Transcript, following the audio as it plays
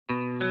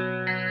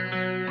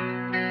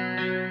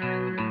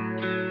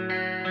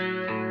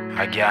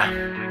Águia,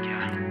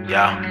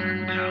 yeah.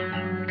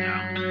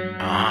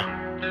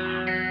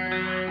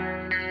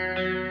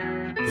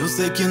 Eu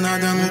sei que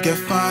nada nunca é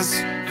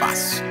fácil,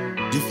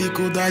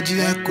 dificuldade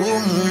é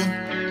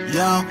comum,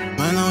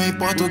 mas não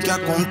importa o que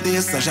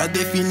aconteça, já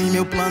defini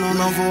meu plano,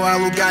 não vou a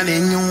lugar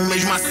nenhum.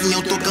 Mesmo assim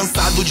eu tô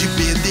cansado de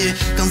perder,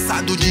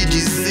 cansado de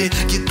dizer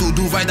que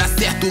tudo vai dar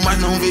certo, mas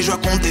não vejo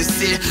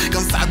acontecer.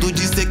 Cansado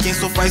de ser quem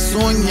só faz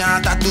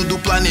sonhar, tá tudo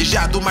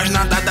planejado, mas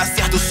nada dá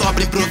certo,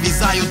 sobra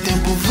improvisar. E o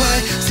tempo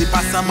vai, se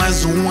passa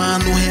mais um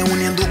ano,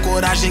 reunindo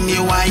coragem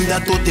eu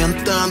ainda tô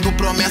tentando.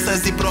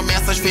 Promessas e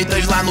promessas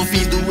feitas lá no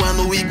fim do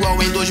ano,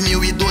 igual em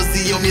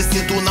 2012 eu me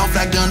sinto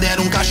naufragando.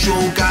 Era um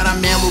cachorro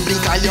caramelo,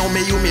 brincalhão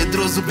meio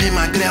medroso, bem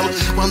magrelo.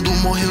 Quando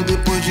morreu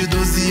depois de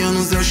 12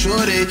 anos eu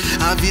chorei.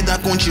 A vida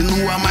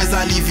continua, mas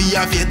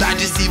alivia a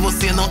verdade. Se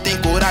você não tem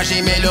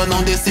coragem, melhor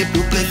não descer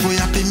pro play. Foi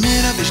a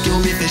primeira vez que eu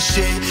me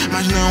fechei,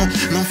 mas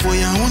não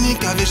foi a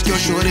única vez que eu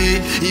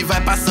chorei. E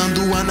vai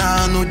passando ano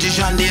a ano, de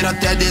janeiro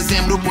até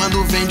dezembro.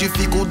 Quando vem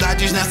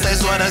dificuldades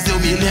nessas horas eu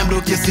me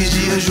lembro que esses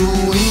dias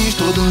ruins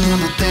todo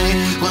mundo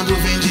tem. Quando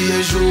vem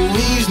dias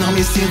ruins não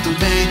me sinto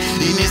bem.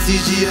 E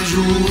nesses dias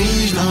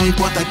ruins não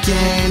importa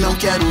quem, não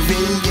quero ver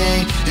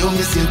ninguém, eu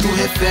me sinto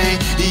refém.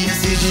 E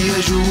esses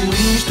dias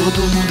ruins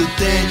todo mundo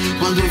tem.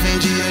 Quando vem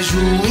dias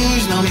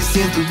ruins não me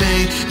sinto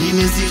bem. E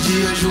nesses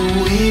dias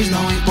ruins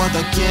não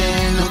importa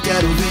quem, não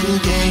quero ver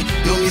ninguém,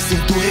 eu me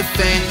sinto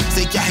refém.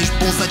 Sei que a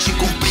responsa te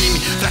comprime,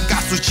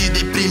 fracassos te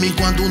deprimem.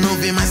 Quando não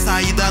vê mais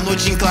saída, a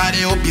noite em claro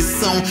é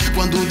opção.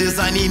 Quando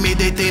desanimei,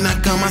 deitei na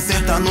cama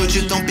certa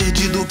noite, tão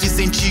perdido que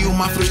senti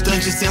uma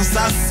frustrante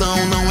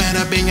sensação. Não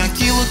era bem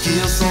aquilo que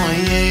eu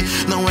sonhei,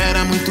 não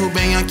era muito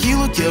bem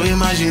aquilo que eu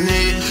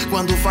imaginei.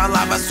 Quando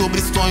falava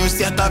sobre sonhos,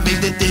 certa vez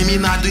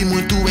determinado e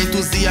muito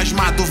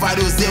entusiasmado,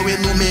 vários eu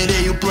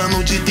enumerei o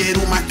plano de ter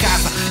uma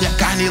casa e a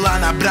carne lá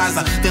na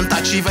brasa.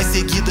 Tentativas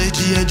seguidas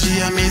dia a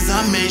dia, mês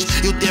a mês,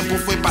 e o tempo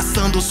foi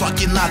passando, só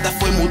que nada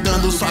foi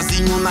mudando.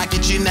 Sozinho na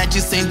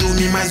kitnet, sem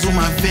dormir mais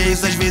uma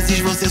vez. Às vezes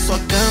você só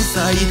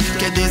cansa e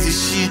quer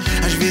desistir,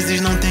 às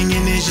vezes não tem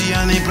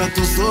energia nem pra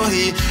tu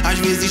sorrir. Às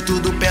vezes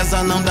tudo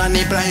pesa, não dá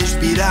nem pra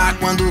respirar.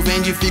 Quando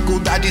vem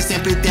dificuldade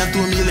sempre tento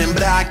me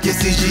lembrar que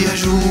esses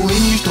dias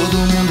ruins todo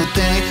mundo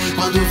tem.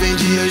 Quando vem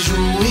dias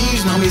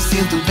ruins não me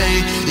sinto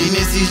bem. E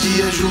nesses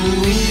dias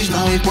ruins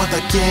não importa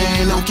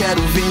quem, não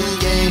quero ver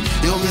ninguém,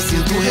 eu me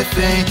sinto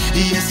refém.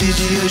 E esses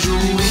dias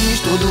ruins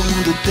todo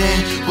mundo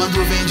tem.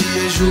 Quando vem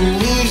dias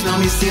ruins não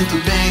me sinto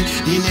bem.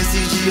 E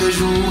nesses dias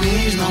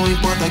ruins não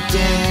importa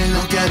quem,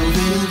 não quero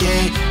ver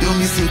ninguém, eu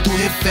me sinto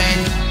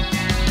refém.